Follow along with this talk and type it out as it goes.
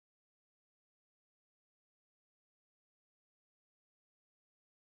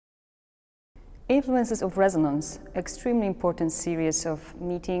Influences of resonance, extremely important series of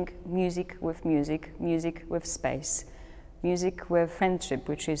meeting music, music with space, music with friendship,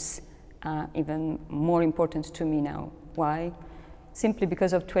 which is even more important to me now. Why? Simply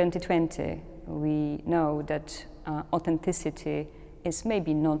because of 2020, we know that authenticity is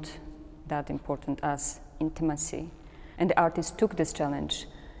maybe not that important as intimacy. And the artists took this challenge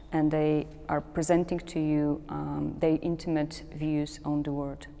and they are presenting to you their intimate views on the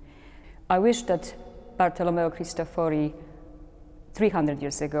world. I wish that Bartolomeo Cristofori 300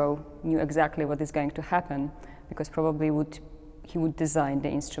 years ago knew exactly what is going to happen, because probably he would design the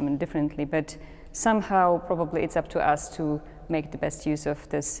instrument differently, but somehow probably it's up to us to make the best use of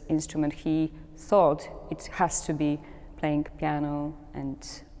this instrument. He thought it has to be playing piano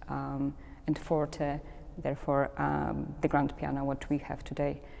and forte, therefore the grand piano, what we have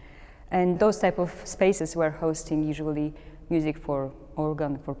today. And those type of spaces were hosting usually music for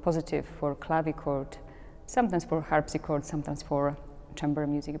organ, for positive, for clavichord, sometimes for harpsichord, sometimes for chamber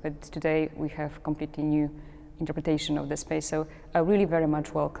music, but today we have completely new interpretation of the space. So I really very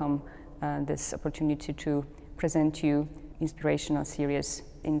much welcome this opportunity to present you inspirational series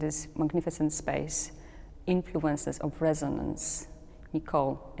in this magnificent space. Influences of resonance.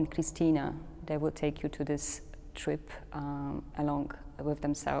 Nikol and Kristina, they will take you to this trip along with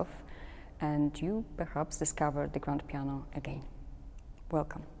themselves, and you perhaps discover the grand piano again.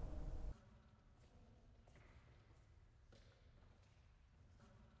 Welcome.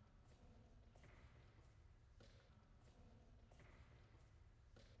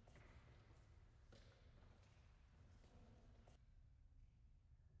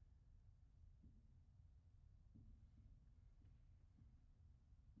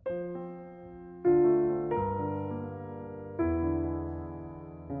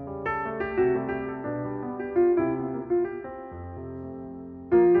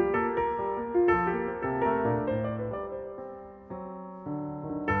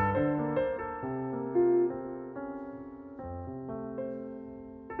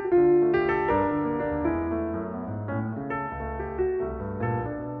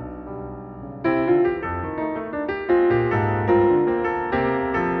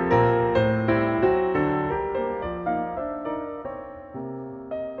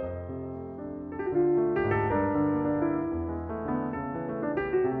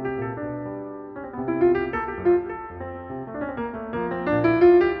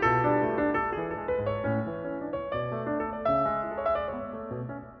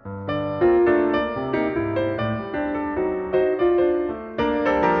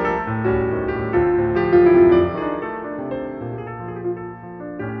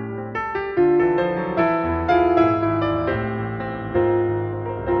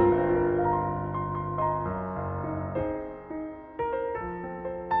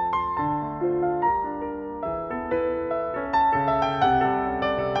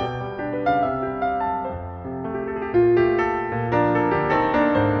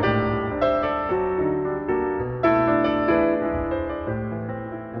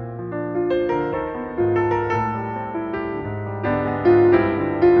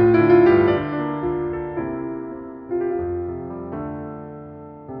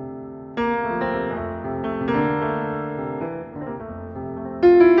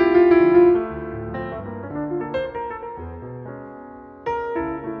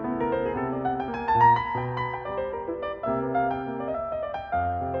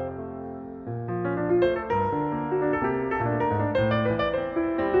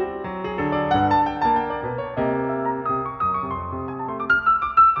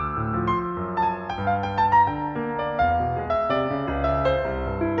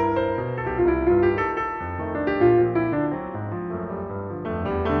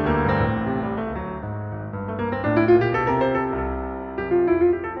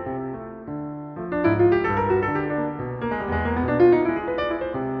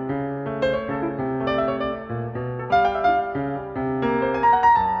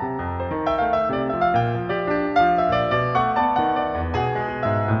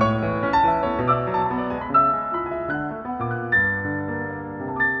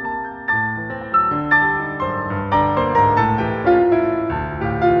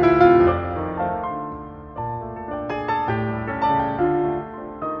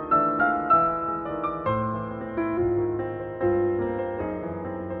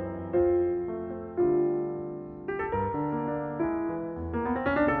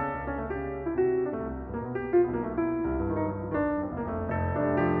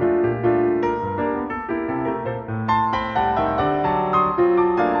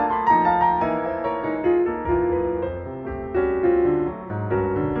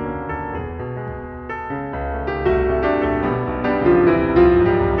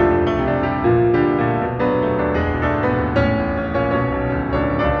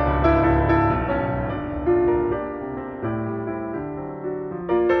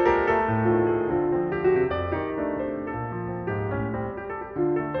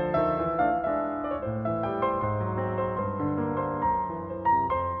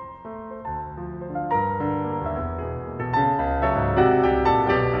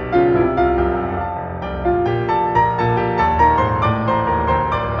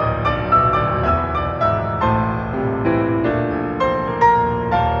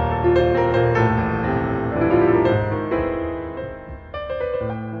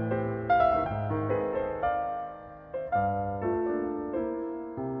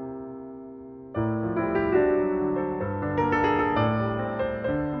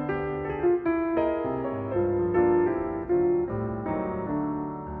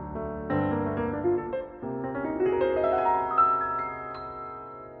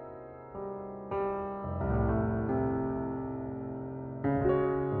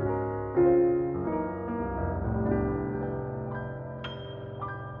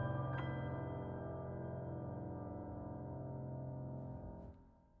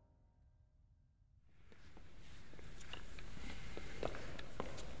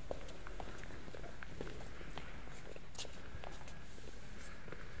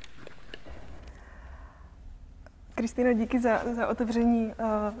 Kristýno, díky za otevření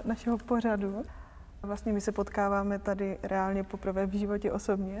našeho pořadu. Vlastně my se potkáváme tady reálně poprvé v životě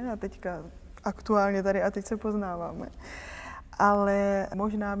osobně a teďka aktuálně tady a teď se poznáváme. Ale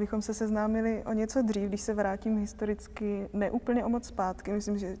možná bychom se seznámili o něco dřív, když se vrátím historicky neúplně o moc zpátky,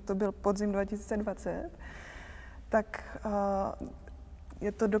 myslím, že to byl podzim 2020, tak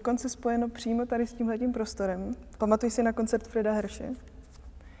je to dokonce spojeno přímo tady s tímhletím prostorem. Pamatuj si na koncert Freda Hirsche?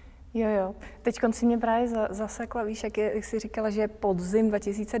 Jo. Teď si mě právě zasekla, víš, jak jsi říkala, že podzim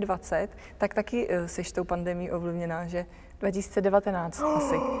 2020, tak taky seš tou pandemií ovlivněná, že 2019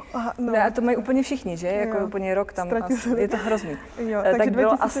 asi. Aha, no. Ne, a to mají úplně všichni, že? Jako úplně rok tam, je to hrozný. Jo, tak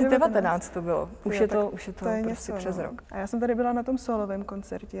bylo asi 19 to bylo. Už je to prostě něco, přes rok. A já jsem tady byla na tom solovém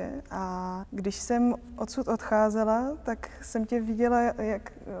koncertě a když jsem odsud odcházela, tak jsem tě viděla,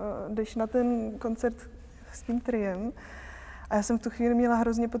 jak jdeš na ten koncert s tím triem. A já jsem v tu chvíli měla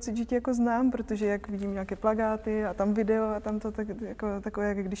hrozně pocit, že tě jako znám, protože jak vidím nějaké plakáty a tam video a tam to tak, jako, takové,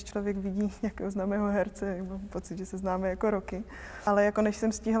 jak když člověk vidí nějakého známého herce, mám pocit, že se známe jako roky. Ale jako než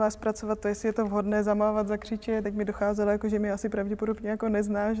jsem stihla zpracovat to, jestli je to vhodné zamávat, zakřičet, tak mi docházelo, jako, že mi asi pravděpodobně jako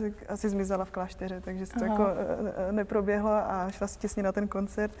neznáš, tak asi zmizela v klášteře, takže to jako neproběhlo a šla si těsně na ten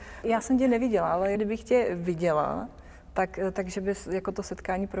koncert. Já jsem tě neviděla, ale kdybych tě viděla, takže by jako to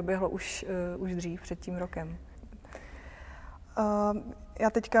setkání proběhlo už dřív, před tím rokem. Já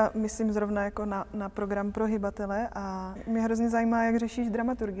teďka myslím zrovna jako na program pro Hybatelé a mě hrozně zajímá, jak řešíš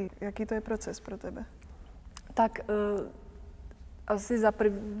dramaturgii. Jaký to je proces pro tebe? Tak asi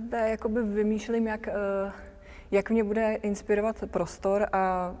zaprvé jakoby vymýšlím, jak mě bude inspirovat prostor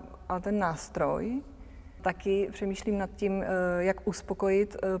a ten nástroj. Taky přemýšlím nad tím, jak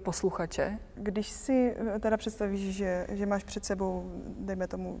uspokojit posluchače. Když si teda představíš, že máš před sebou, dejme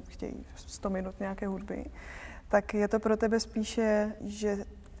tomu, chtějí 100 minut nějaké hudby, tak je to pro tebe spíše, že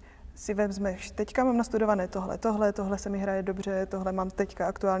si vezmeš, teďka mám nastudované tohle se mi hraje dobře, tohle mám teďka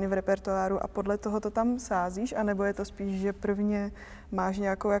aktuálně v repertoáru a podle toho to tam sázíš, anebo je to spíš, že prvně máš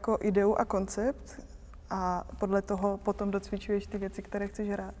nějakou jako ideu a koncept a podle toho potom docvičuješ ty věci, které chceš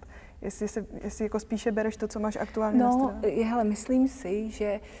hrát. Jestli jako spíše bereš to, co máš aktuálně nastudované? Hele, myslím si,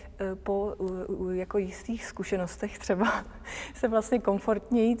 že po jako jistých zkušenostech třeba se vlastně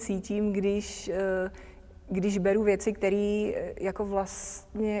komfortněji cítím, když beru věci, které jako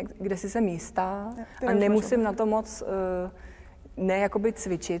vlastně, kde si jsem jistá a nemusím na to moc ne jakoby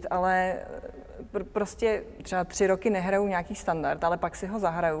cvičit, ale prostě třeba 3 roky nehraju nějaký standard, ale pak si ho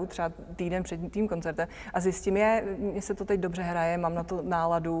zahraju třeba týden před tím koncertem a zjistím, mně se to teď dobře hraje, mám na to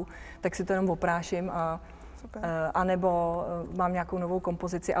náladu, tak si to jenom opráším a nebo mám nějakou novou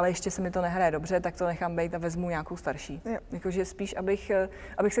kompozici, ale ještě se mi to nehraje dobře, tak to nechám být a vezmu nějakou starší. Jakože spíš,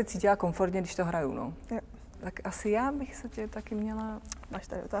 abych se cítila komfortně, když to hraju, no. Tak asi já bych se tě taky měla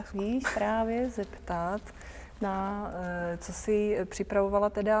právě zeptat, co jsi připravovala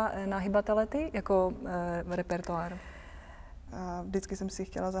teda na Hybatelé ty jako repertoár? Vždycky jsem si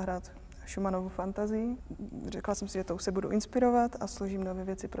chtěla zahrát Schumannovu fantazii. Řekla jsem si, že to už se budu inspirovat a složím nové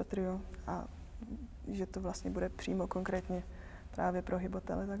věci pro trio a že to vlastně bude přímo konkrétně právě pro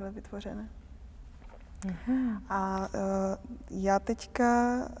Hybatelé takhle vytvořené. A já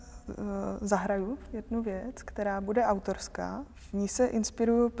teďka zahraju jednu věc, která bude autorská. V ní se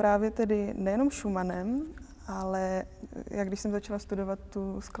inspiruju právě tedy nejenom Schumannem, ale jak když jsem začala studovat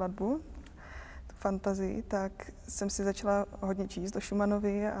tu skladbu, tu fantazii, tak jsem si začala hodně číst o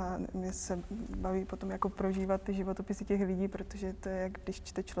Schumannovi a mě se baví potom jako prožívat ty životopisy těch lidí, protože to je, jak když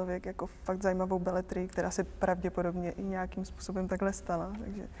čte člověk jako fakt zajímavou beletrii, která se pravděpodobně i nějakým způsobem takhle stala,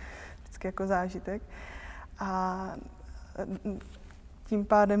 takže vždycky jako zážitek. A tím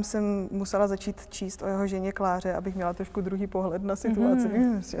pádem jsem musela začít číst o jeho ženě Kláře, abych měla trošku druhý pohled na situaci.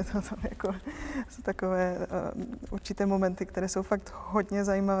 To tam jako, jsou takové určité momenty, které jsou fakt hodně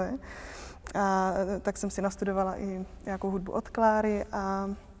zajímavé. A tak jsem si nastudovala i nějakou hudbu od Kláry a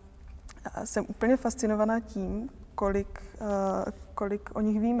jsem úplně fascinovaná tím, kolik o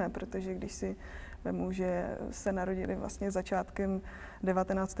nich víme, protože když si vemu, že se narodili vlastně začátkem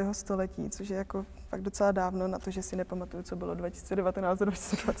 19. století, což je jako fakt docela dávno, na to, že si nepamatuju, co bylo 2019 a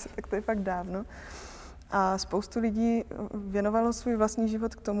 2020, tak to je fakt dávno. A spoustu lidí věnovalo svůj vlastní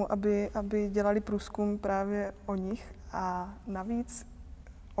život k tomu, aby dělali průzkum právě o nich a navíc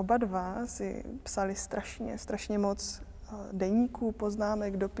oba dva si psali strašně moc deníků,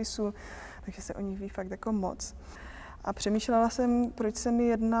 poznámek, dopisů, takže se o nich ví fakt jako moc. A přemýšlela jsem, proč se mi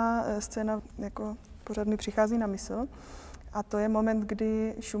jedna scéna jako pořád mi přichází na mysl. A to je moment,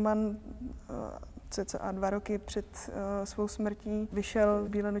 kdy Schumann cca 2 roky před svou smrtí vyšel v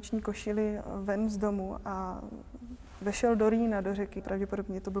bílé noční košili ven z domu a vešel do Rýna, do řeky.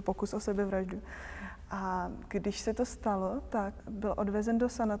 Pravděpodobně to byl pokus o sebevraždu. A když se to stalo, tak byl odvezen do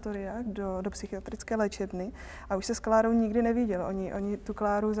sanatoria, do psychiatrické léčebny a už se s Klárou nikdy neviděl. Oni tu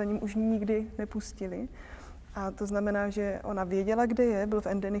Kláru za ním už nikdy nepustili. A to znamená, že ona věděla, kde je, byl v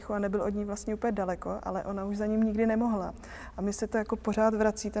Endenichu a nebyl od ní vlastně úplně daleko, ale ona už za ním nikdy nemohla. A mi se to jako pořád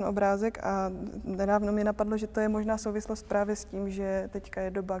vrací, ten obrázek, a nedávno mi napadlo, že to je možná souvislost právě s tím, že teďka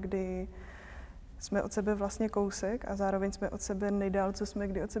je doba, kdy jsme od sebe vlastně kousek a zároveň jsme od sebe nejdál, co jsme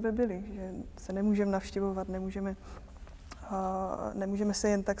kdy od sebe byli. Že se nemůžeme navštěvovat, nemůžeme se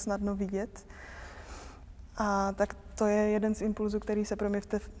jen tak snadno vidět. A tak to je jeden z impulzů, který se pro mě v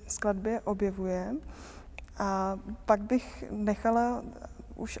té skladbě objevuje. A pak bych nechala,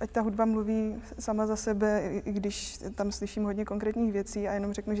 už ať ta hudba mluví sama za sebe, i když tam slyším hodně konkrétních věcí, a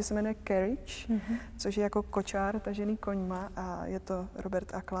jenom řeknu, že se jmenuje Carriage, což je jako kočár tažený koňma, a je to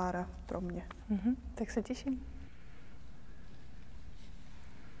Robert a Klára pro mě. Tak se těším.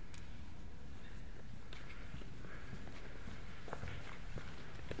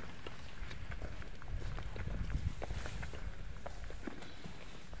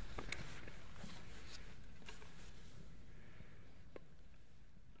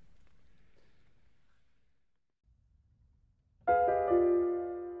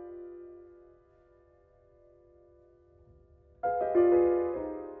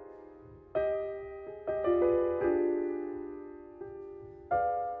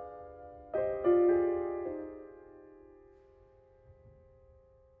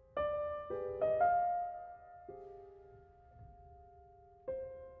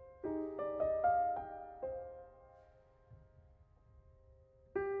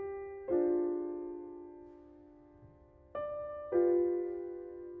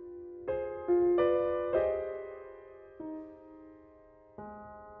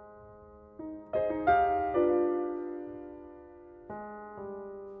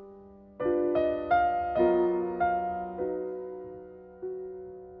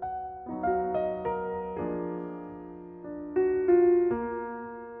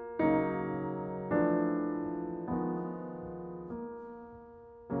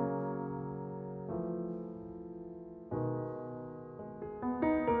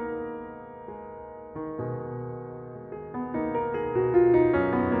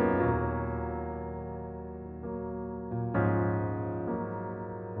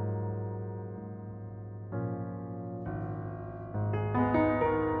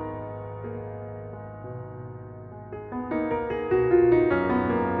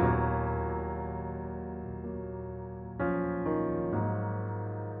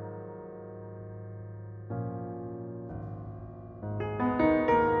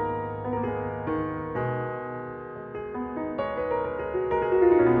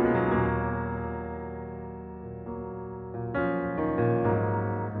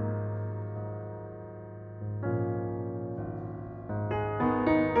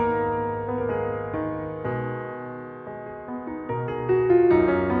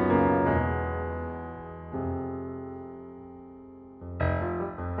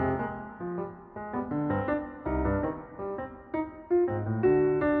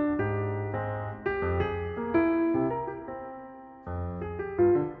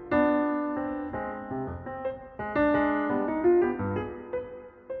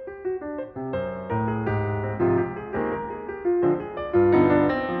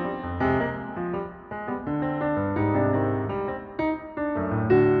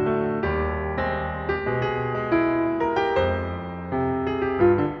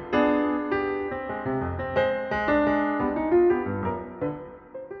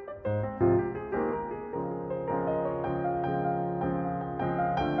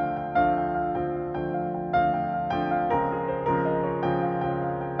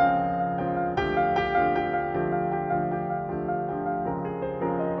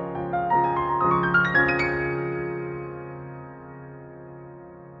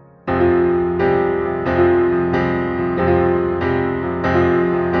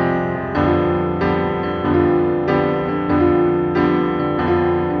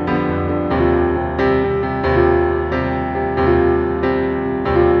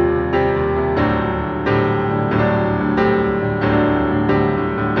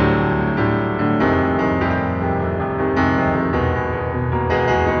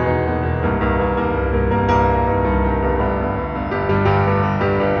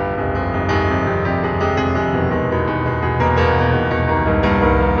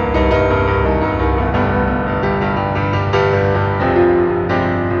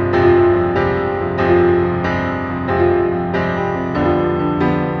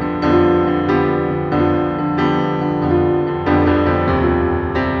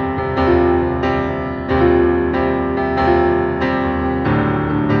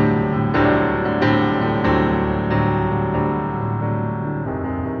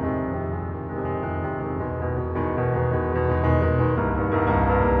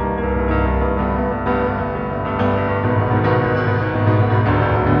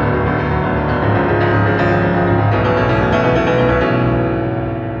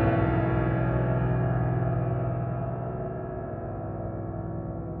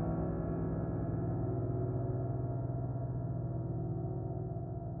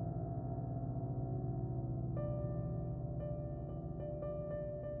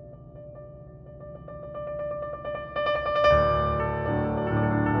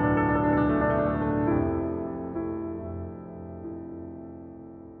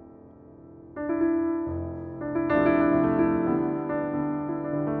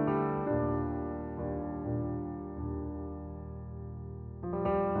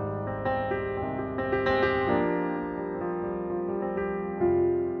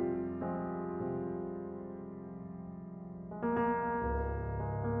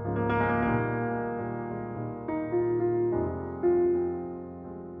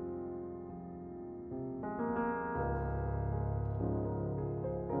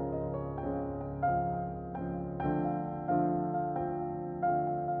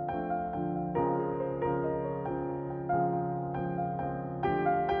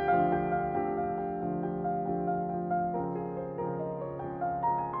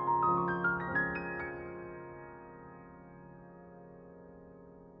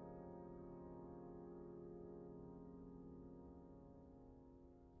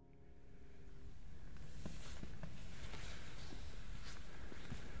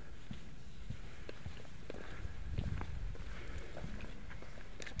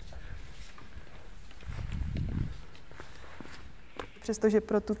 přestože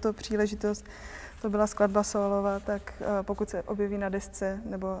pro tuto příležitost to byla skladba sólová, tak pokud se objeví na desce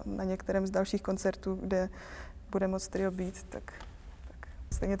nebo na některém z dalších koncertů, kde bude moc trio být, tak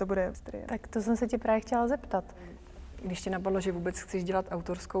stejně to bude trio. Tak to jsem se tě právě chtěla zeptat. Když tě napadlo, že vůbec chceš dělat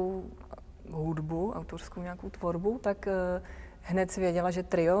autorskou hudbu, autorskou nějakou tvorbu, tak hned si věděla, že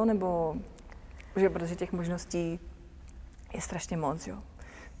trio, nebo že protože těch možností je strašně moc, jo.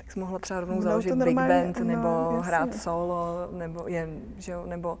 Tak jsi mohla třeba rovnou založit big band, nebo hrát solo, nebo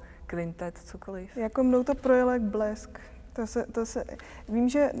nebo kvintet, cokoliv. Jako mnou to projelo jak blesk. Vím,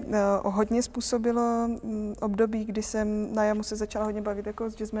 že hodně způsobilo období, kdy jsem na jamu se začala hodně bavit jako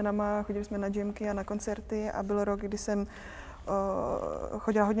s jazzmenama, chodili jsme na jamky a na koncerty a byl rok, kdy jsem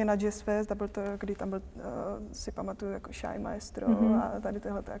chodila hodně na jazz fest a byl to, kdy tam byl, si pamatuju, jako Shy Maestro a tady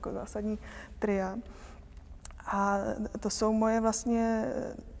tohle jako zásadní tria. A to jsou moje vlastně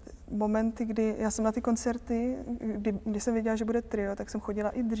momenty, kdy já jsem na ty koncerty, kdy jsem věděla, že bude trio, tak jsem chodila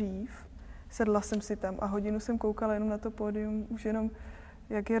i dřív. Sedla jsem si tam a hodinu jsem koukala jenom na to pódium, už jenom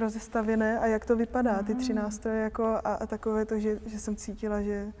jak je rozestavěné a jak to vypadá, ty 3 nástroje jako a takové to, že jsem cítila,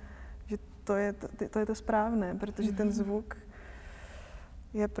 že to je to správné, protože ten zvuk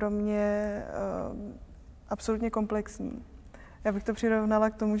je pro mě absolutně komplexní. Já bych to přirovnala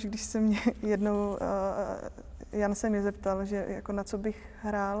k tomu, že když se mě jednou Jan se mě zeptal, že jako na co bych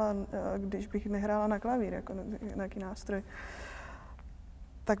hrála, když bych nehrála na klavír, jako na nějaký nástroj.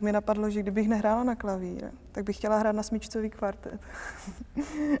 Tak mi napadlo, že kdybych nehrála na klavír, tak bych chtěla hrát na smyčcový kvartet.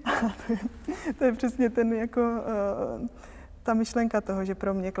 A to je přesně ten jako ta myšlenka toho, že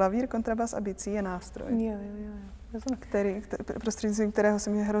pro mě klavír, kontrabas a bicí je nástroj. Jo. Prostřednictvím kterého se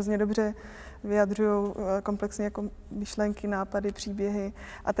mi hrozně dobře vyjadřují komplexně jako myšlenky, nápady, příběhy.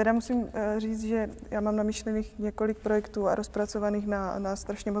 A teda musím říct, že já mám namyšlených několik projektů a rozpracovaných na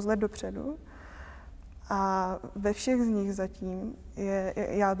strašně moc let dopředu. A ve všech z nich zatím je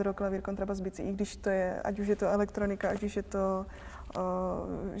jádro klavír, kontrabas, bicí, i když to je, ať už je to elektronika, ať už je to,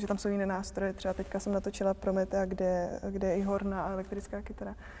 že tam jsou jiné nástroje. Třeba teďka jsem natočila Prometea, kde je i horná a elektrická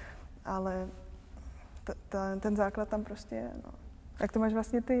kytara. Ale ten základ tam prostě je. No. Jak to máš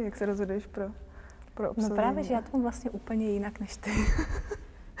vlastně ty, jak se rozhoduješ pro obsazení? No právě, že já to mám vlastně úplně jinak než ty.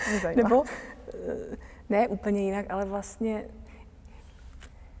 Nebo ne úplně jinak, ale vlastně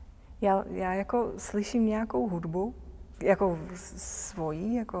já jako slyším nějakou hudbu, jako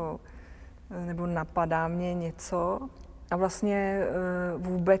svojí, jako, nebo napadá mě něco a vlastně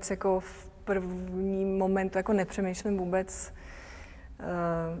vůbec jako v prvním momentu jako nepřemýšlím vůbec,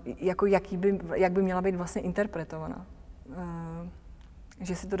 jako jak by měla být vlastně interpretovaná.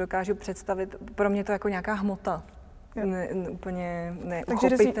 Že si to dokážu představit, pro mě to jako nějaká hmota. Úplně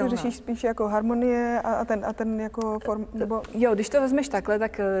neuchopitelná. Takže řešíš spíš jako harmonie a ten jako form, nebo... Jo, když to vezmeš takhle,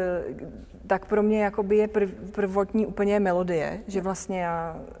 tak pro mě jakoby je prvotní úplně melodie, že vlastně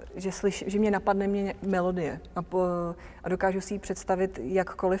že mě napadne melodie a dokážu si ji představit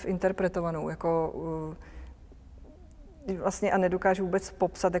jakkoliv interpretovanou, jako vlastně a nedokážu vůbec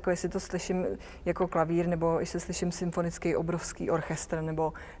popsat, jako jestli to slyším jako klavír, nebo jestli slyším symfonický obrovský orchestr,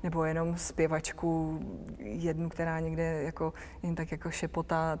 nebo jenom zpěvačku jednu, která někde jako jen tak jako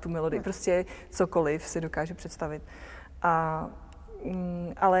šepotá tu melodii. Prostě cokoliv si dokážu představit.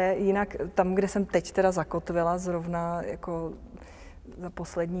 Ale jinak tam, kde jsem teď teda zakotvila, zrovna jako za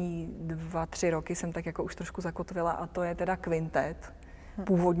poslední 2-3 roky jsem tak jako už trošku zakotvila, a to je teda kvintet.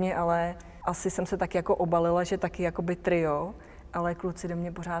 Původně, ale asi jsem se tak jako obalila, že taky jakoby trio, ale kluci do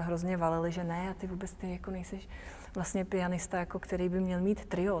mě pořád hrozně valili, že ne, a ty vůbec jako nejseš vlastně pianista, jako který by měl mít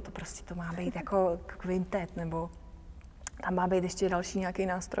trio, to prostě to má být jako kvintet, nebo tam má být ještě další nějaký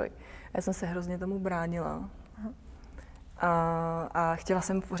nástroj. Já jsem se hrozně tomu bránila. A chtěla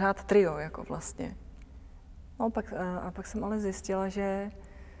jsem pořád trio, jako vlastně. No, pak jsem ale zjistila, že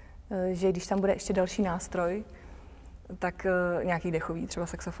když tam bude ještě další nástroj, tak nějaký dechový, třeba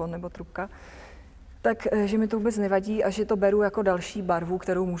saxofon nebo trubka, tak že mi to vůbec nevadí a že to beru jako další barvu,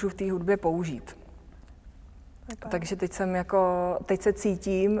 kterou můžu v té hudbě použít. Takže teď se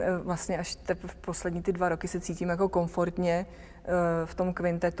cítím, vlastně až v poslední ty 2 roky se cítím jako komfortně v tom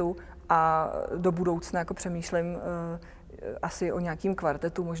kvintetu a do budoucna jako přemýšlím asi o nějakým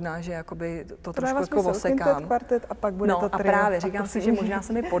kvartetu, možná, že jakoby to trošku jako osekám. Kvintet, kvartet a pak bude to trio. A právě, říkám si, že možná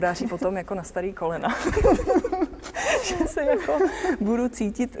se mi podaří potom jako na starý kolena. Že se jako budu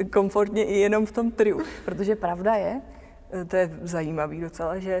cítit komfortně i jenom v tom triu. Protože pravda je, to je zajímavý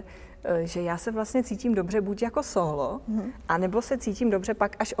docela, že já se vlastně cítím dobře buď jako solo, anebo se cítím dobře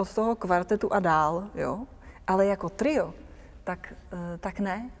pak až od toho kvartetu a dál, jo? Ale jako trio, tak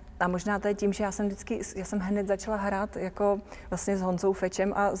ne. A možná to je tím, že já jsem hned začala hrát jako vlastně s Honzou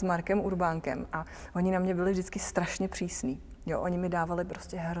Fečem a s Markem Urbánkem a oni na mě byli vždycky strašně přísní. Jo, oni mi dávali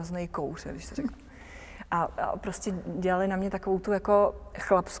prostě hrozný kouř, když to řeknu. A prostě dělali na mě takovou tu jako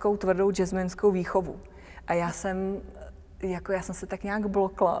chlapskou, tvrdou jazzmanskou výchovu. A já jsem se tak nějak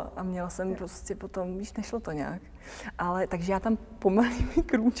blokla a měla jsem prostě potom, víš, nešlo to nějak. Ale takže já tam pomalými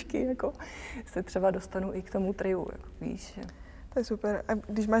krůčky jako se třeba dostanu i k tomu triu, jako, víš. To je super. A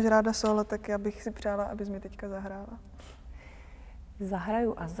když máš ráda solo, tak já bych si přála, abys mi teďka zahrála.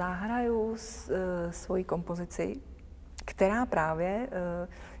 Zahraju svoji kompozici, která právě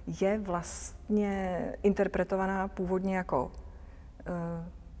je vlastně interpretovaná původně jako,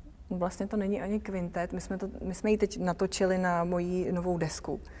 vlastně to není ani kvintet, my jsme ji teď natočili na moji novou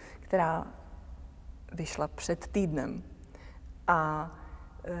desku, která vyšla před týdnem a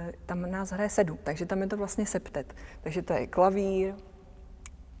tam nás hraje 7, takže tam je to vlastně septet. Takže to je klavír,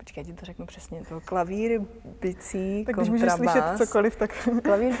 počkej, já ti to řeknu přesně, to klavír, bicí, tak kontrabás. Tak když můžeš slyšet cokoliv, tak...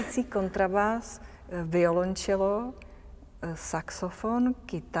 Klavír, bicí, kontrabás, violončelo, saxofon,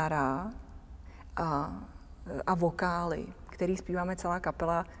 kytara a vokály, který zpíváme celá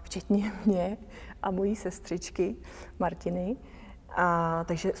kapela, včetně mě a mojí sestřičky Martiny.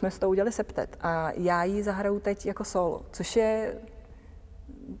 Takže jsme s tou udělali septet a já ji zahraju teď jako solo, což je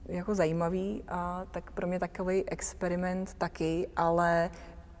jako zajímavý a tak pro mě takový experiment taky, ale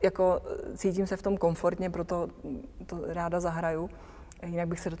jako cítím se v tom komfortně, proto to ráda zahraju, jinak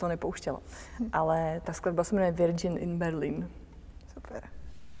bych se do toho nepouštěla. Ale ta skladba se jmenuje Virgin in Berlin. Super.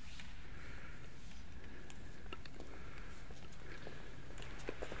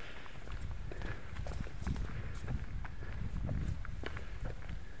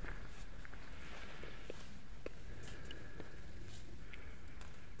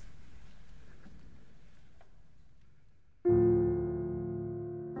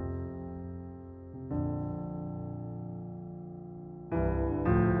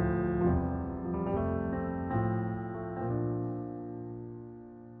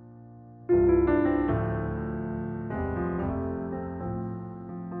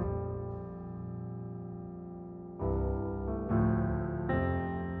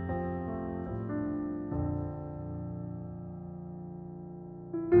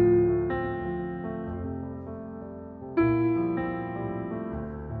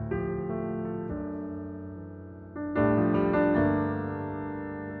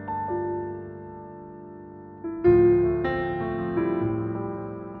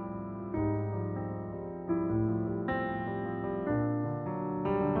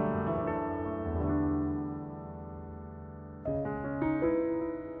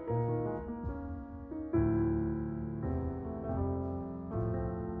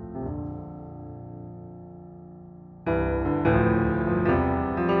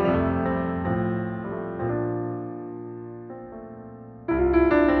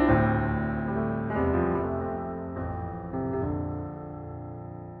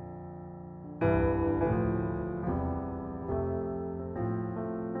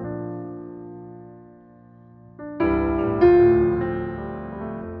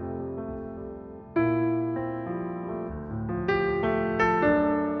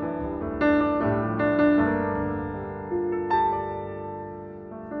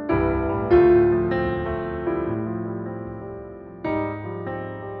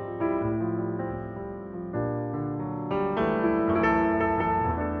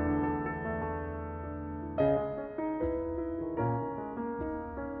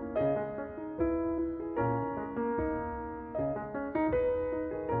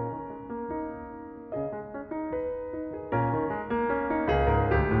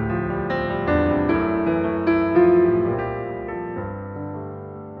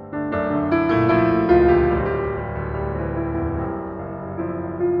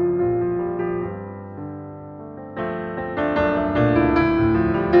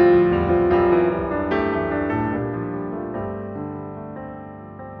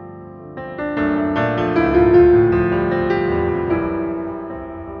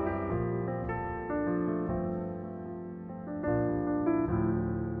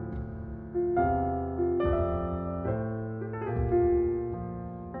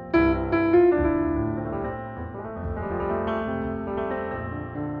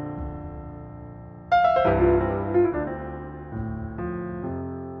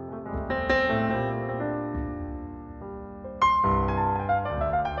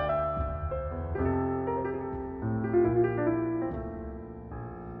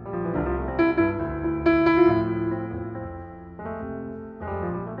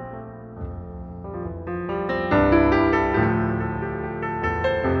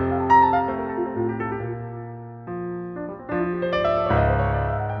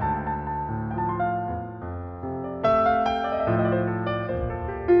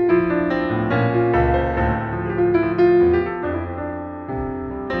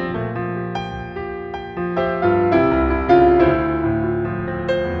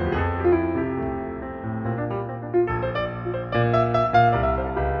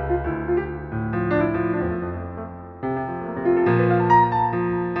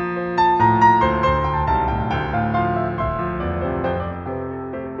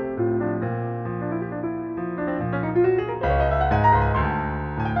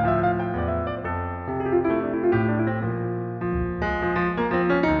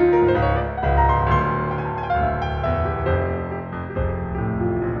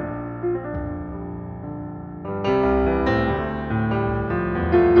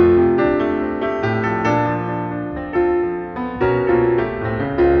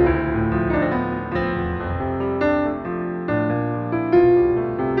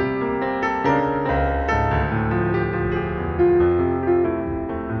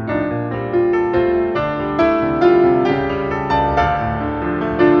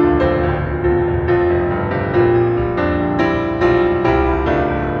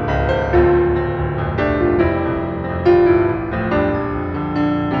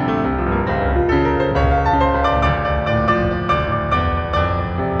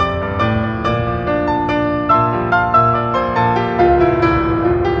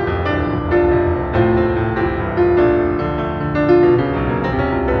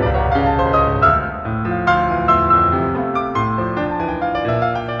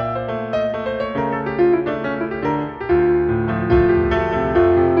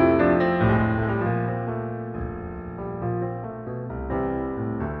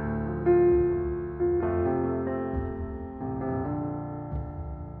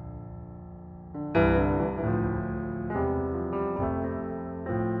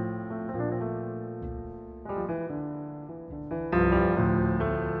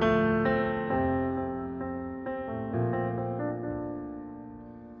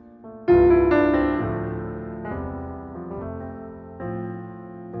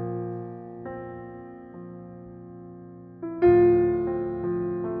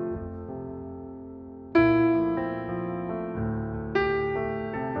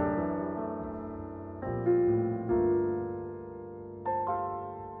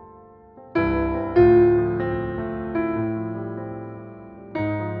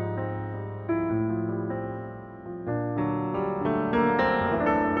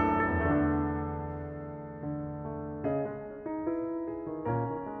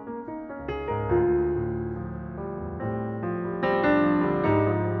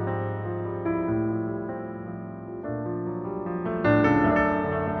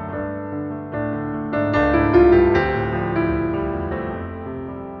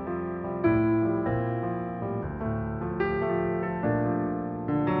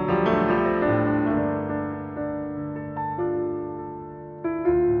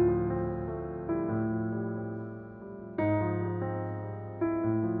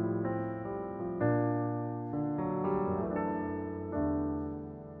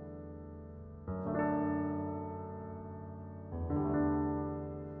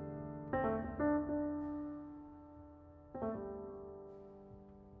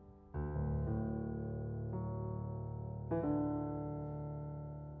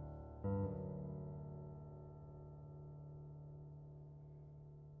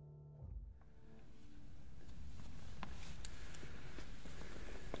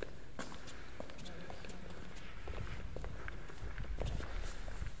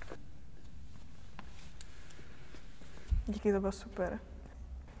 Díky, to bylo super.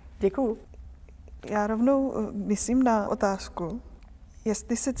 Děkuju. Já rovnou myslím na otázku,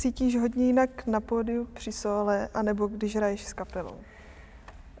 jestli se cítíš hodně jinak na pódiu při sóle, anebo když hraješ s kapelou?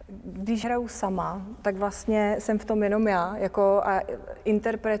 Když hraju sama, tak vlastně jsem v tom jenom já a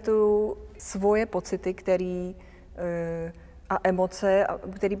interpretuju svoje pocity, a emoce,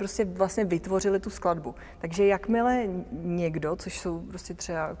 které prostě vlastně vytvořily tu skladbu. Takže jakmile někdo, což jsou prostě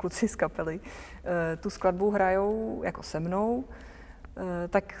třeba kluci z kapely, tu skladbu hrajou jako se mnou,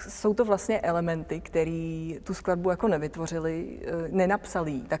 tak jsou to vlastně elementy, které tu skladbu jako nevytvořili,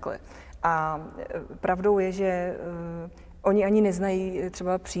 nenapsali jí takhle. A pravdou je, že oni ani neznají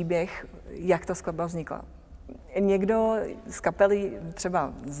třeba příběh, jak ta skladba vznikla. Někdo z kapely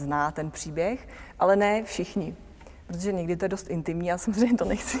třeba zná ten příběh, ale ne všichni, protože někdy to je dost intimní a samozřejmě to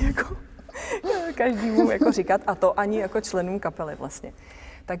nechci jako každému jako říkat, a to ani jako členům kapely vlastně.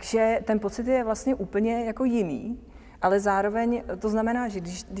 Takže ten pocit je vlastně úplně jako jiný, ale zároveň to znamená, že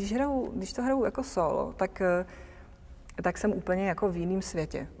když to hraju jako solo, tak jsem úplně jako v jiném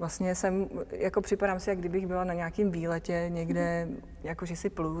světě. Vlastně jako připadám si, jak kdybych byla na nějakém výletě někde, jako že si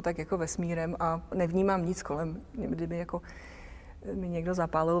pluju tak jako vesmírem a nevnímám nic kolem. Kdyby jako mi někdo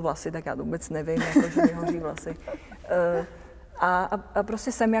zapálil vlasy, tak já to vůbec nevím, jako že mi hoří vlasy. A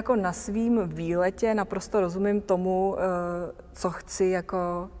prostě jsem jako na svým výletě, naprosto rozumím tomu, co chci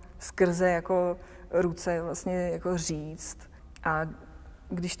jako skrze jako ruce vlastně jako říct. A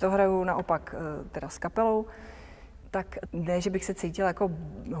když to hraju naopak teda s kapelou, tak ne, že bych se cítila jako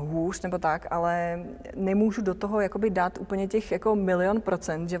hůř nebo tak, ale nemůžu do toho jakoby dát úplně těch jako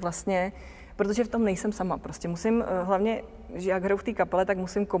 1,000,000%, že vlastně, protože v tom nejsem sama. Prostě musím, hlavně, že jak hraju v té kapele, tak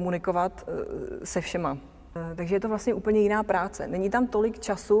musím komunikovat se všema. Takže je to vlastně úplně jiná práce. Není tam tolik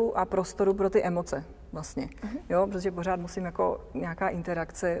času a prostoru pro ty emoce vlastně, jo, protože pořád musím jako nějaká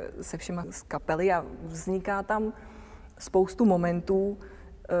interakce se všema z kapely a vzniká tam spoustu momentů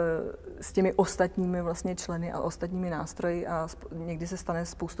s těmi ostatními vlastně členy a ostatními nástroji a někdy se stane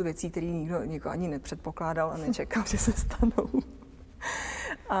spoustu věcí, které nikdo ani nepředpokládal a nečekal, že se stanou.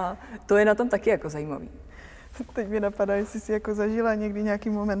 A to je na tom taky jako zajímavý. Teď mi napadá, jestli jsi jako zažila někdy nějaký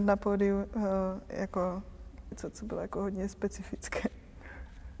moment na pódiu, jako něco, co bylo jako hodně specifické.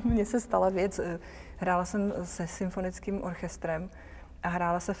 Mně se stala věc, hrála jsem se symfonickým orchestrem a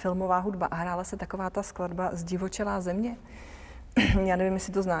hrála se filmová hudba a hrála se taková ta skladba Zdivočelá země. Já nevím,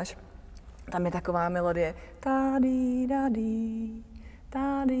 jestli to znáš. Tam je taková melodie. Tady da di,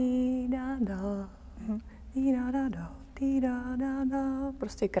 tady da da, di da da da, di da da da.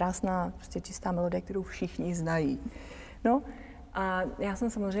 Prostě krásná, prostě čistá melodie, kterou všichni znají. No a já jsem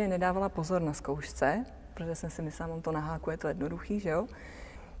samozřejmě nedávala pozor na zkoušce, protože jsem si myslela, mám to na háku, je to jednoduchý, že jo?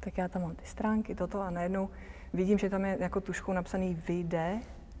 Tak já tam mám ty stránky, toto a najednou vidím, že tam je jako tuškou napsaný vyjde.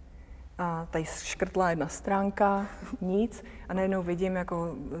 A tady škrtla jedna stránka, nic. A najednou vidím,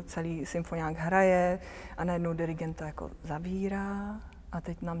 jako celý symfoniák hraje a najednou dirigent to jako zavírá a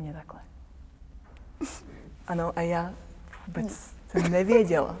teď na mě takhle. Ano, a já vůbec jsem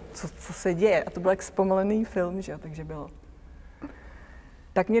nevěděla, co se děje. A to byl jak zpomalený film, že jo, takže bylo.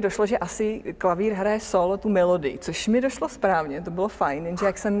 Tak mně došlo, že asi klavír hraje solo tu melodii, což mi došlo správně, to bylo fajn, jenže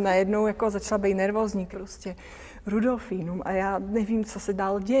jak jsem najednou jako začala být nervózní, prostě Rudolfínum a já nevím, co se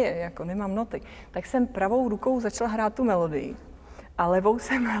dál děje, jako nemám noty, tak jsem pravou rukou začala hrát tu melodii a levou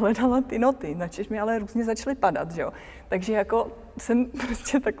jsem hledala ty noty, načež mi ale různě začaly padat, že jo. Takže jako jsem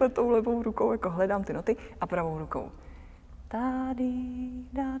prostě takhle tou levou rukou jako hledám ty noty a pravou rukou. Tady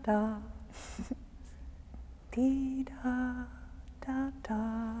da da, tí da da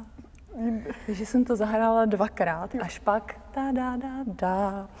da. Takže jsem to zahrála 2krát, až pak da da da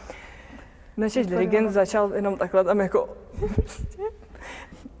da. Načež dirigent začal jenom takhle tam jako prostě.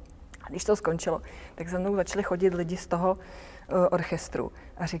 A když to skončilo, tak za mnou začali chodit lidi z toho orchestru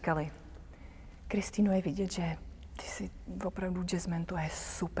a říkali, Kristino, je vidět, že ty jsi opravdu jazzman, to je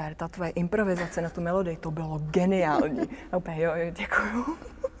super, ta tvoje improvizace na tu melodii, to bylo geniální. A úplně jo, děkuju.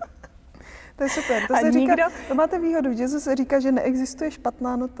 To je super, to se říká, to máte výhodu, v jazzu se říká, že neexistuje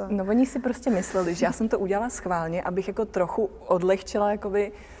špatná nota. No oni si prostě mysleli, že já jsem to udělala schválně, abych jako trochu odlehčila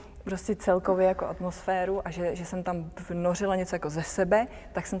jakoby prostě celkově jako atmosféru a že jsem tam vnořila něco jako ze sebe,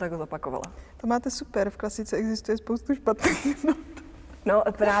 tak jsem to jako zopakovala. To máte super, v klasice existuje spoustu špatných not. No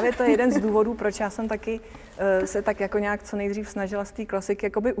právě to je jeden z důvodů, proč já jsem taky se tak jako nějak co nejdřív snažila z té klasiky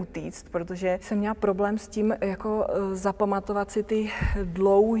jakoby utíct, protože jsem měla problém s tím jako zapamatovat si ty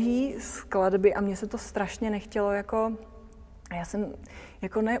dlouhé skladby a mně se to strašně nechtělo jako, já jsem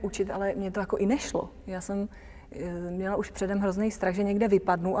jako ne učit, ale mně to jako i nešlo. Já jsem měla už předem hrozný strach, že někde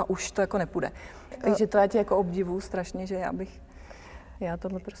vypadnu a už to jako nepůjde. Takže to já tě jako obdivuju strašně, že já bych... Já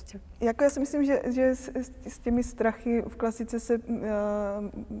tohle prostě... Jako já si myslím, že s těmi strachy v klasice se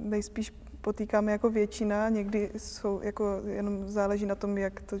nejspíš potýkáme jako většina, někdy jsou jako jenom záleží na tom,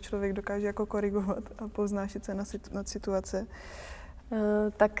 jak to člověk dokáže jako korigovat a povznášet se na situace.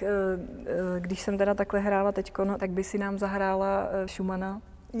 Tak když jsem teda takhle hrála teďko, no, tak by si nám zahrála Schumana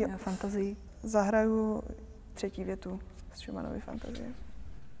fantazii. Zahraju třetí větu z Schumannovy fantazie.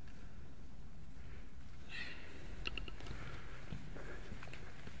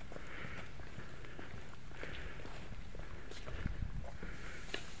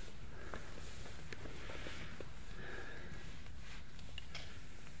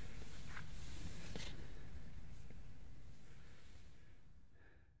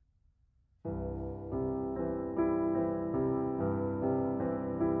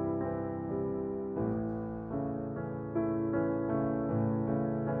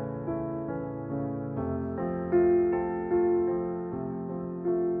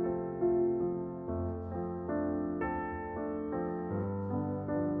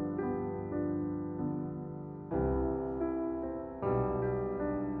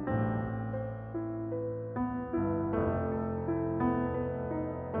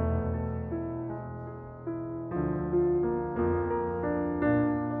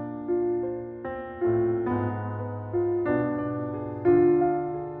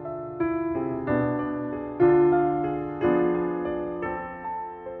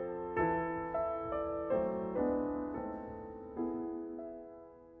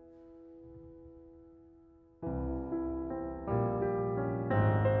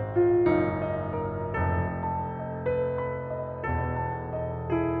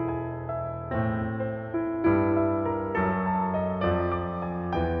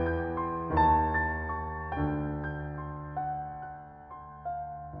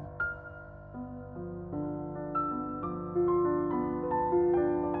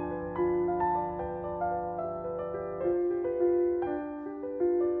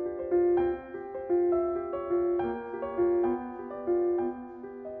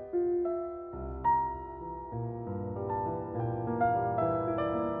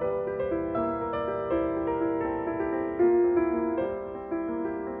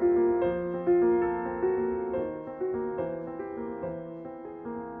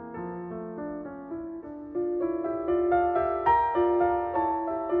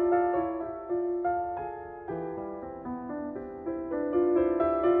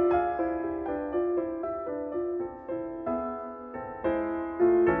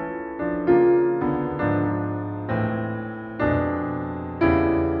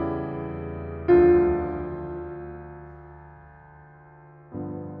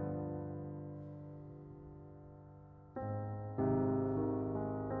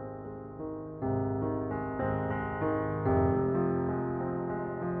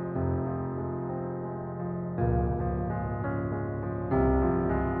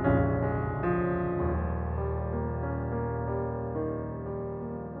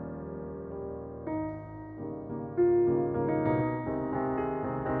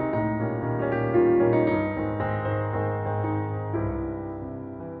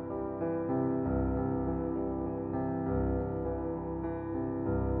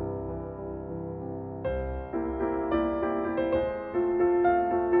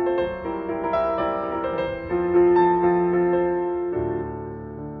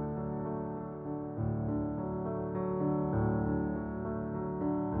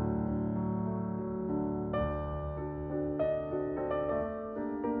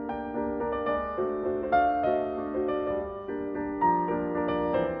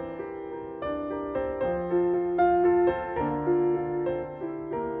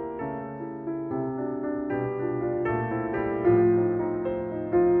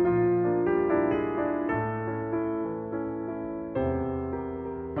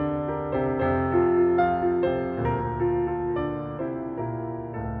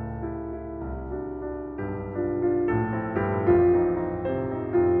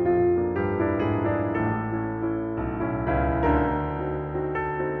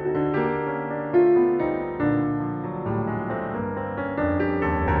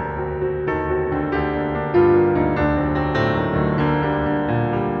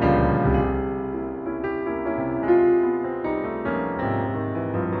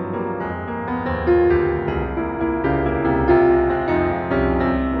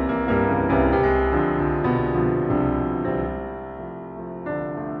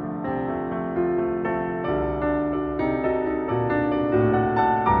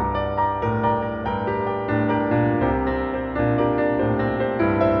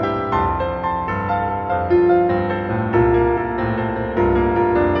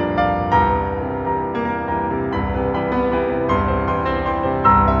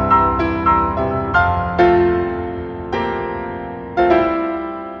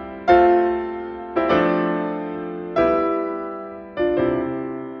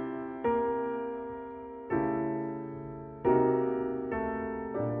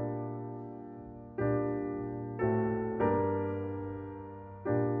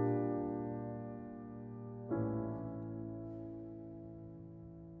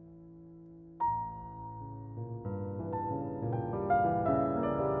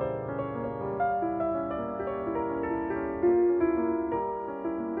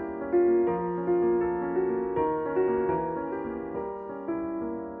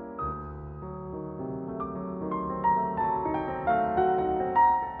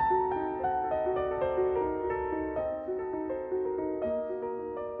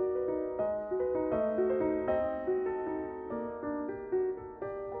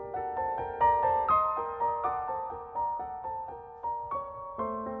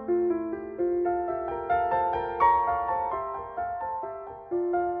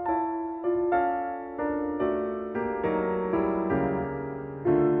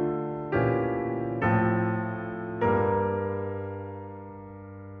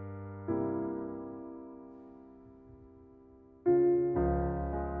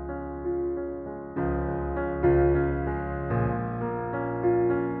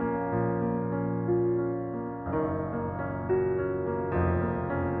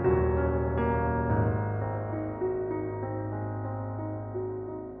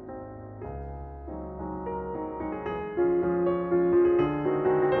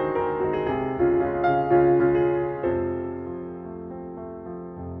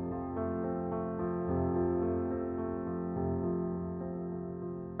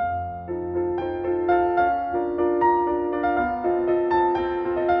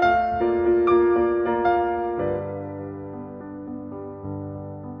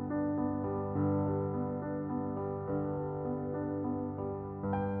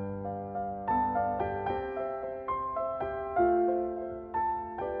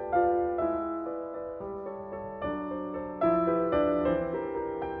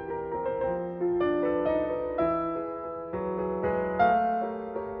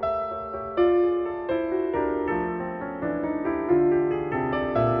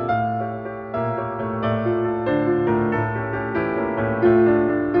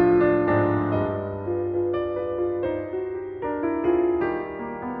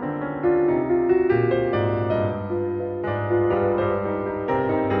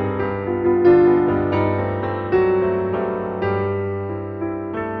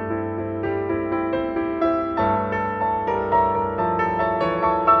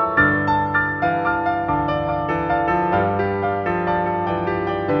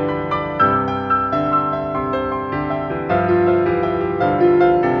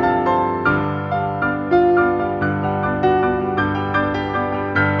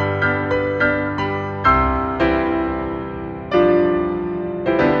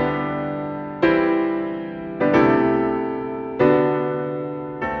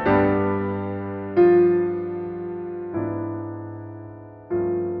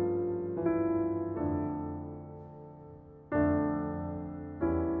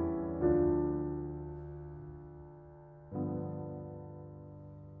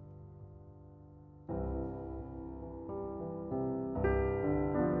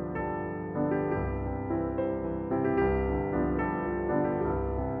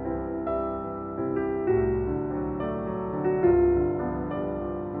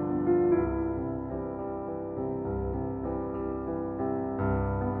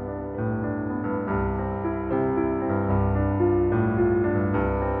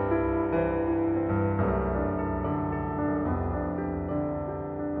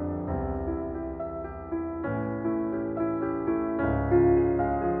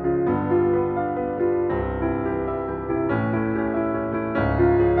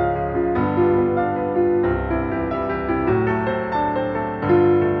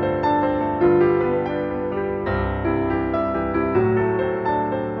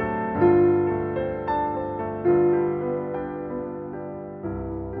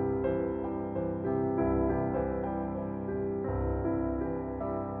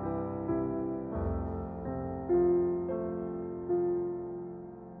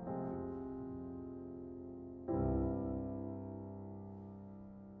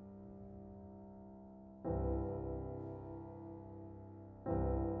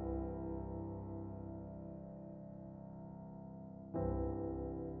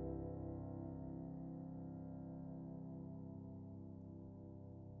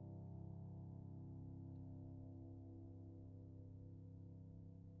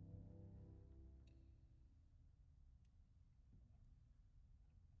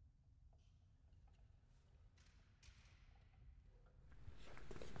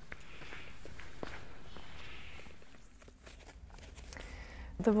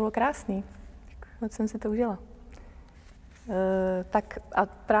 To bylo krásný. Moc jsem si to užila. Tak a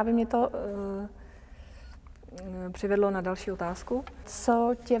právě mě to přivedlo na další otázku.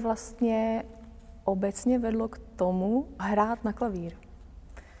 Co tě vlastně obecně vedlo k tomu hrát na klavír?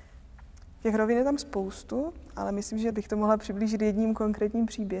 Těch rovin je tam spoustu, ale myslím, že bych to mohla přiblížit jedním konkrétním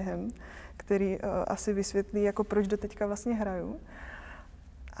příběhem, který asi vysvětlí, jako proč do teďka vlastně hraju.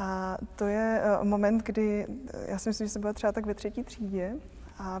 A to je moment, kdy, já si myslím, že jsem byla třeba tak ve 3. třídě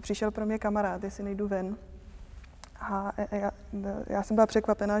a přišel pro mě kamarád, jestli nejdu ven. A já jsem byla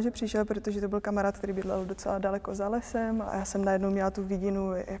překvapená, že přišel, protože to byl kamarád, který bydlel docela daleko za lesem a já jsem najednou měla tu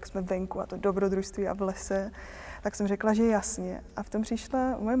vidinu, jak jsme venku a to dobrodružství a v lese. Tak jsem řekla, že jasně. A v tom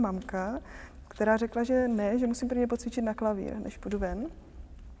přišla moje mamka, která řekla, že ne, že musím prvně pocvičit na klavír, než půjdu ven.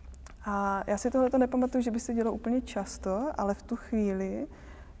 A já si tohleto nepamatuju, že by se dělo úplně často, ale v tu chvíli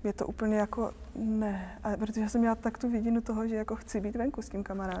je to úplně jako ne. A protože jsem měla tak tu vidinu toho, že jako chci být venku s tím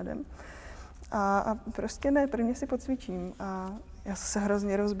kamarádem. A prostě ne, prvně si pocvičím. A já jsem se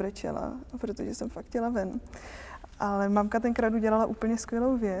hrozně rozbrečela, protože jsem fakt chtěla ven. Ale mamka tenkrát udělala úplně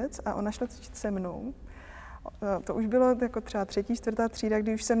skvělou věc a ona šla cvičit se mnou. To už bylo jako třeba 3., 4. třída,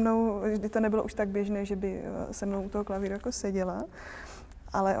 kdy to nebylo už tak běžné, že by se mnou u toho klavíru jako seděla.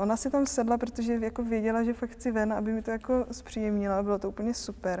 Ale ona si tam sedla, protože jako věděla, že fakt chci ven, aby mi to jako zpříjemnila, bylo to úplně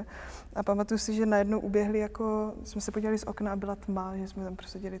super. A pamatuju si, že najednou uběhli, jako jsme se podívali z okna a byla tma, že jsme tam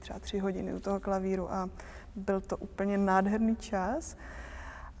prostě dělali třeba 3 hodiny u toho klavíru a byl to úplně nádherný čas.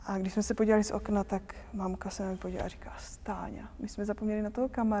 A když jsme se podívali z okna, tak mamka se na mě podívala a říká, Stáňa, my jsme zapomněli na toho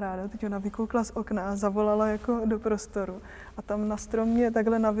kamaráda, teď ona vykoukla z okna a zavolala jako do prostoru. A tam na stromě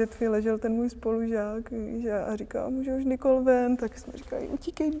takhle na větvi ležel ten můj spolužák a říká, může už Nikol ven, tak jsme říkali,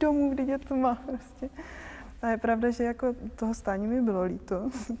 utíkej domů, vždyť je tma. Prostě. A je pravda, že jako toho Stáni mi bylo líto,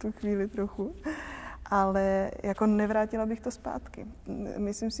 tu chvíli trochu, ale jako nevrátila bych to zpátky.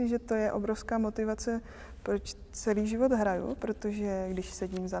 Myslím si, že to je obrovská motivace, proč celý život hraju, protože když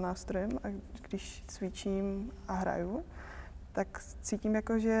sedím za nástrojem a když cvičím a hraju, tak cítím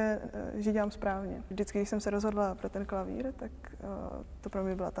jako, že dělám správně. Vždycky, když jsem se rozhodla pro ten klavír, tak to pro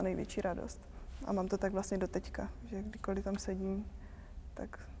mě byla ta největší radost. A mám to tak vlastně do teďka, že kdykoliv tam sedím,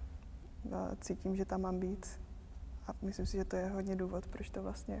 tak cítím, že tam mám být. A myslím si, že to je hodně důvod, proč to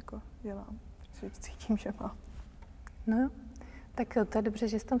vlastně jako dělám. Protože cítím, že mám. No jo, tak to je dobře,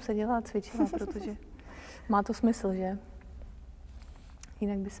 že jsi tam seděla a cvičila, protože má to smysl, že?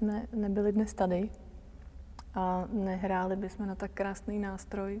 Jinak bychom nebyli dnes tady a nehráli bychom na tak krásný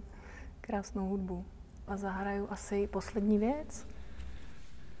nástroj, krásnou hudbu. A zahraju asi poslední věc.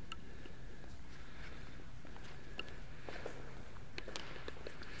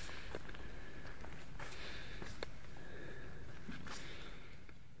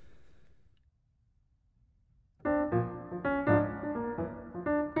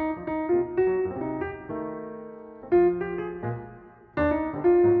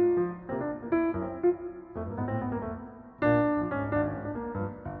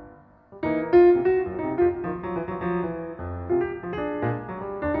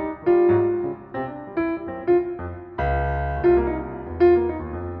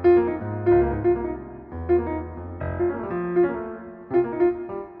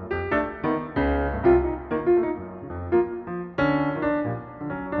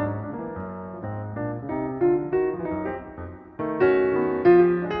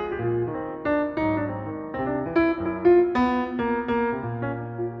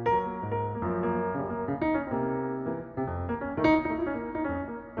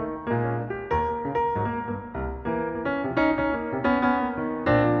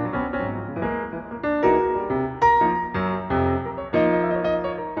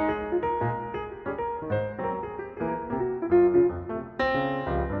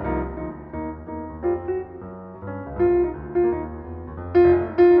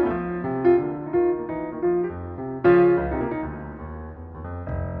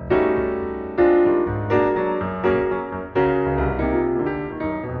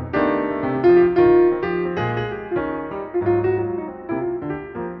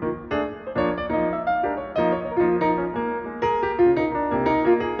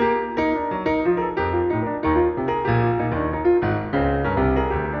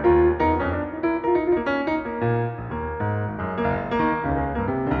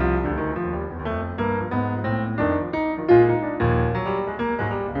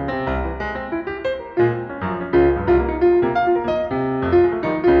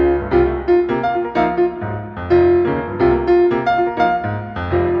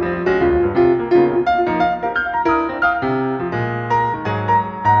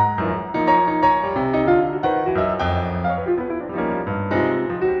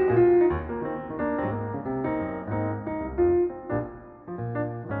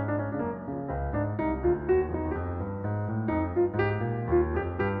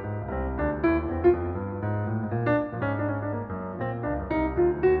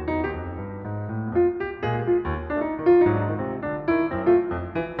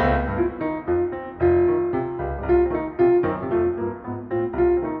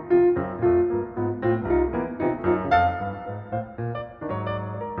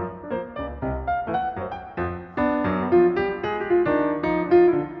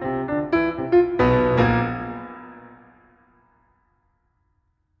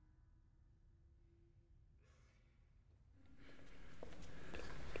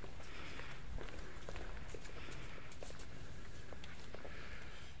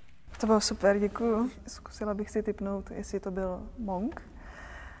 To bylo super, děkuju. Zkusila bych si tipnout, jestli to byl Monk.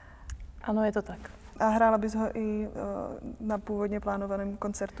 Ano, je to tak. A hrála bys ho i na původně plánovaném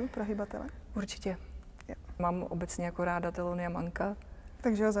koncertu pro Hybatelé? Určitě. Jo. Mám obecně jako ráda Telonia Manka.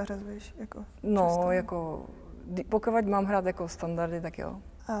 Takže ho zařazuješ jako No, často. jako pokud mám hrát jako standardy, tak jo.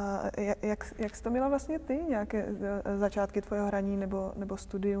 A jak jsi to měla vlastně ty? Nějaké začátky tvojeho hraní nebo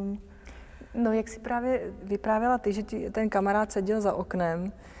studium? No, jak si právě vyprávěla ty, že ten kamarád seděl za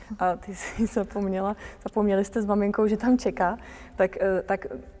oknem a ty si zapomněli jste s maminkou, že tam čeká, tak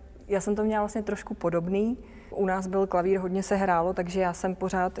já jsem to měla vlastně trošku podobný. U nás byl klavír, hodně se hrálo, takže já jsem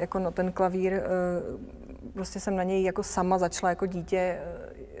pořád jako no, ten klavír, prostě jsem na něj jako sama začala jako dítě,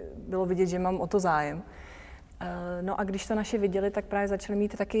 bylo vidět, že mám o to zájem. No a když to naši viděli, tak právě začali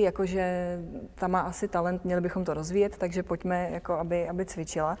mít taky, jako, že ta má asi talent, měli bychom to rozvíjet, takže pojďme, jako, aby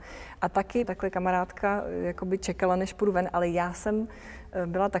cvičila. A taky takhle kamarádka jakoby čekala, než půjdu ven, ale já jsem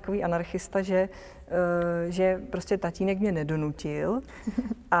byla takový anarchista, že prostě tatínek mě nedonutil.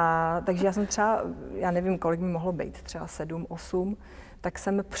 A takže já jsem třeba, já nevím, kolik mi mohlo být, třeba 7, 8, tak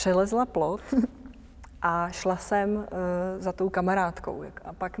jsem přelezla plot a šla jsem za tou kamarádkou.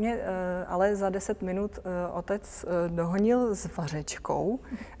 A pak mě ale za 10 minut otec dohonil s vařečkou.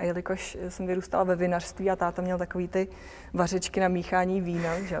 A jelikož jsem vyrůstala ve vinařství a táta měl takový ty vařečky na míchání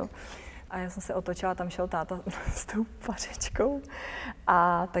vína, že jo. A já jsem se otočila, tam šel táta s tou vařečkou.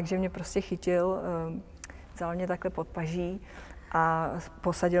 A takže mě prostě chytil, vzal mě takhle pod paží a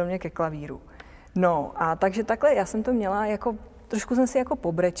posadil mě ke klavíru. No a takže takhle já jsem to měla, jako trošku jsem si jako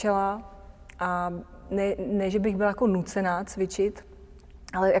pobrečela a ne, že bych byla jako nucená cvičit,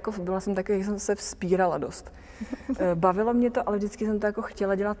 ale jako byla jsem takový, že jsem se vzpírala dost. Bavilo mě to, ale vždycky jsem to jako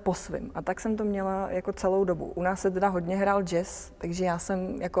chtěla dělat po svým. A tak jsem to měla jako celou dobu. U nás se teda hodně hrál jazz, takže já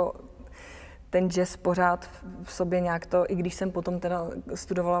jsem jako ten jazz pořád v sobě nějak to, i když jsem potom teda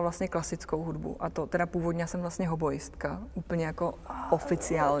studovala vlastně klasickou hudbu. A to teda původně jsem vlastně hoboistka, úplně jako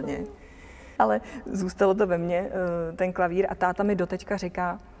oficiálně. Ale zůstalo to ve mně, ten klavír, a táta mi doteďka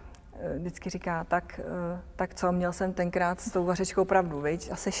vždycky říká, tak co, měl jsem tenkrát s tou vařečkou pravdu,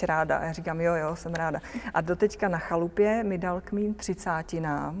 viď? A seš ráda? A já říkám, jo, jsem ráda. A doteďka na chalupě mi dal k mým 30.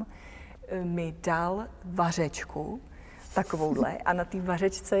 mi dal vařečku, takovouhle, a na té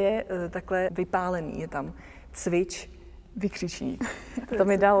vařečce je takhle vypálený, je tam cvič, vykřičník. To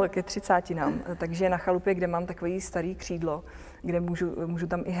mi dal ke 30. Takže na chalupě, kde mám takový starý křídlo, kde můžu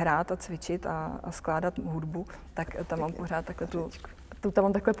tam i hrát a cvičit a skládat hudbu, tak tam mám pořád takhle tu tam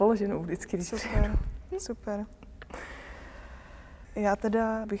mám takhle položenou vždycky, když Super, super. Já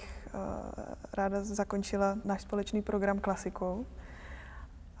teda bych ráda zakončila náš společný program klasikou.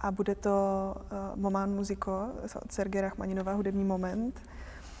 A bude to Moment Musico od Sergeje Rachmaninova, hudební moment.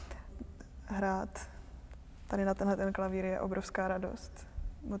 Hrát tady na tenhle ten klavír je obrovská radost.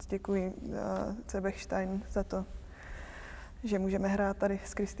 Moc děkuji Bechstein za to, že můžeme hrát tady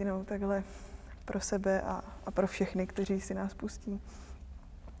s Kristinou takhle pro sebe a pro všechny, kteří si nás pustí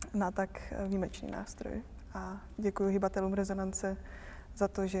na tak výjimečný nástroj. A děkuji hybatelům rezonance za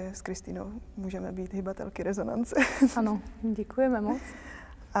to, že s Kristinou můžeme být hybatelky rezonance. Ano, děkujeme moc.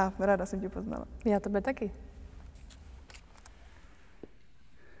 A ráda jsem tě poznala. Já tebe taky.